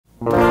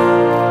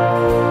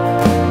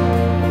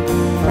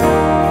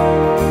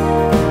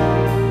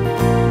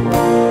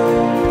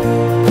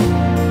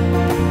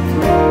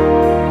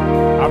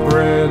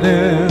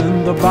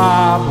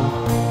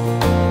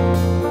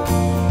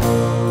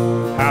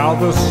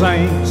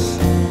saints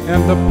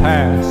in the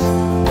past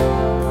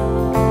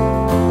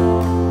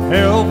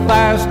held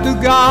fast to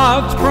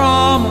God's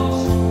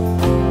promise,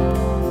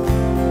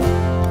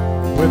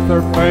 with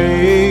their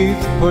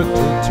faith put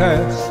to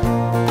test.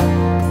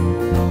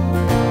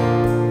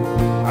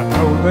 I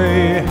know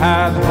they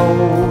had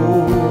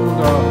hold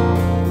of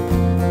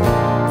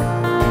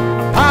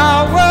a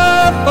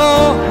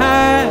powerful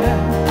hand,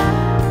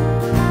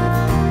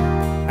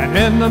 and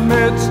in the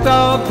midst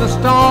of the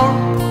storm,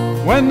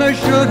 when they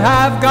should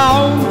have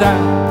gone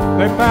down,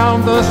 they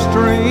found the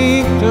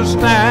strength to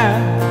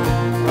stand.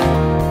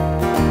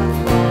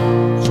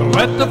 So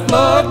let the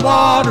flood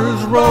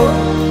waters roll,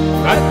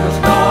 let the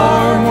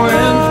storm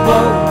winds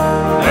blow,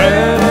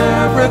 let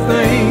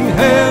everything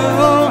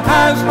hell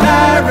has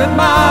carried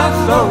my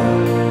soul.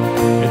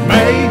 It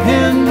may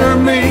hinder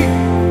me,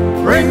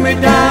 bring me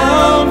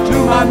down to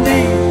my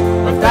knees,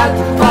 but that's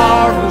as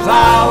far as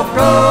I'll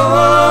go.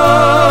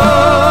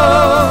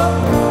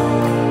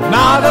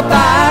 Not a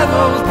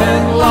battle's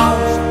been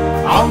lost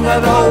on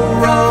that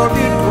old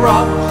rugged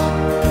cross.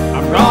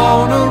 I'm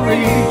gonna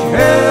reach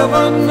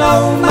heaven no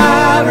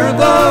matter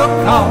the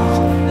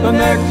cost. The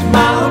next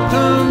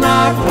mountain I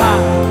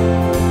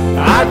climb,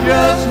 I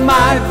just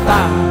might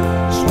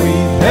find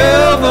sweet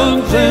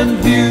heavens in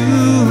view.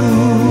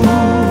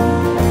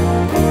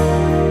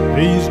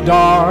 These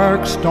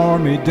dark,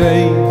 stormy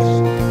days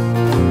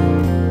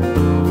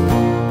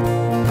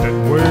that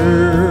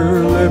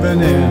we're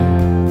living in,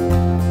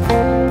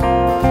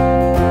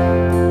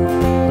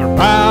 they're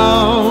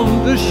bound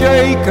to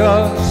shake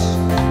us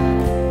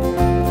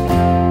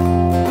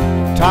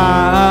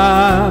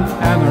time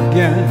and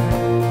again.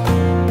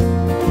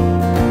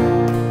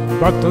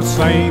 But the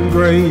same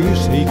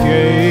grace He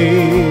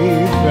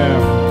gave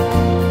them,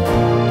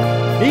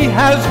 He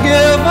has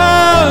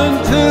given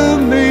to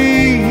me,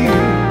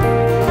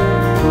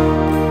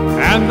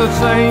 and the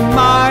same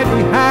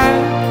mighty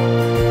hand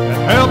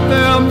that helped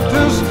them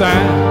to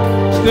stand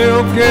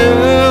still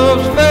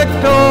gives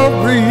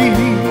victory.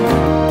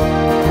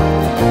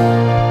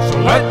 So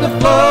let the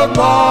flood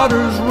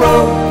waters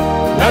roll,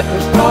 let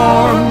the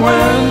storm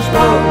winds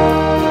blow,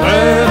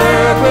 let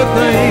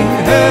everything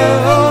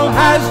hell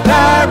has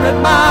carried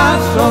my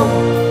soul.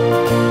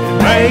 It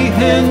may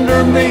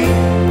hinder me,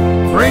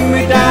 bring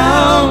me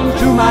down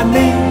to my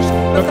knees,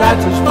 but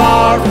that's as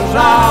far as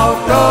I'll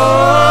go.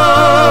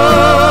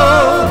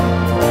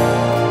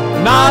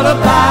 Not a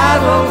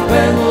battle's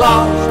been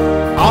lost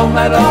on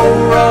that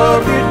old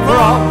rugged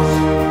cross.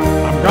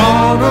 I'm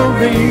gonna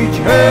reach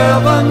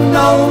heaven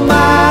no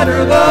matter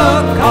the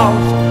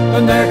cost.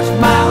 The next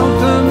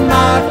mountain I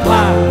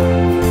climb,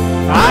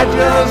 I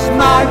just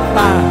might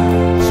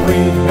find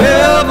sweet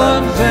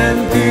heavens in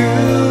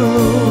view.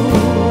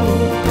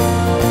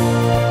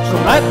 So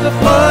let the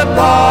flood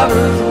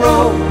waters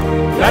roll,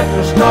 let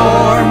the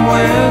storm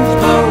winds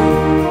blow,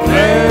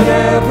 let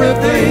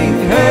everything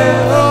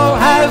hell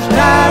has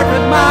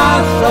carried my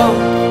soul.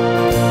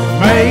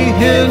 May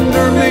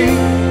hinder me,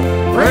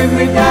 bring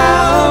me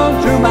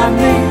down to my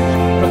knees,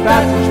 but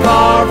that's as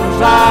far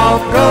as I'll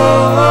go.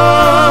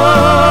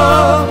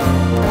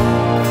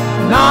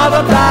 Not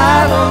a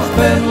battle's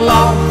been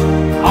lost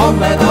on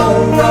that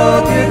old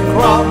rugged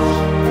cross.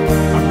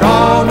 I'm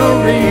gonna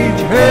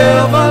reach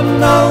heaven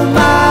no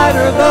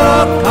matter the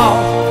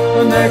cost.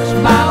 The next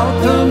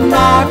mountain I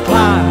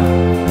climb,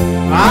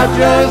 I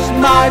just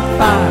might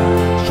find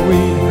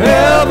sweet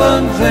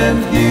heavens in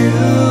view.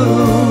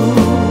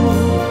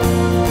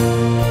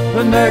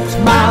 The next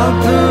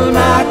mountain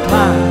I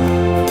climb,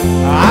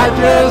 I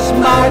just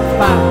might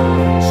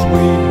find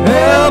sweet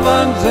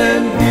heavens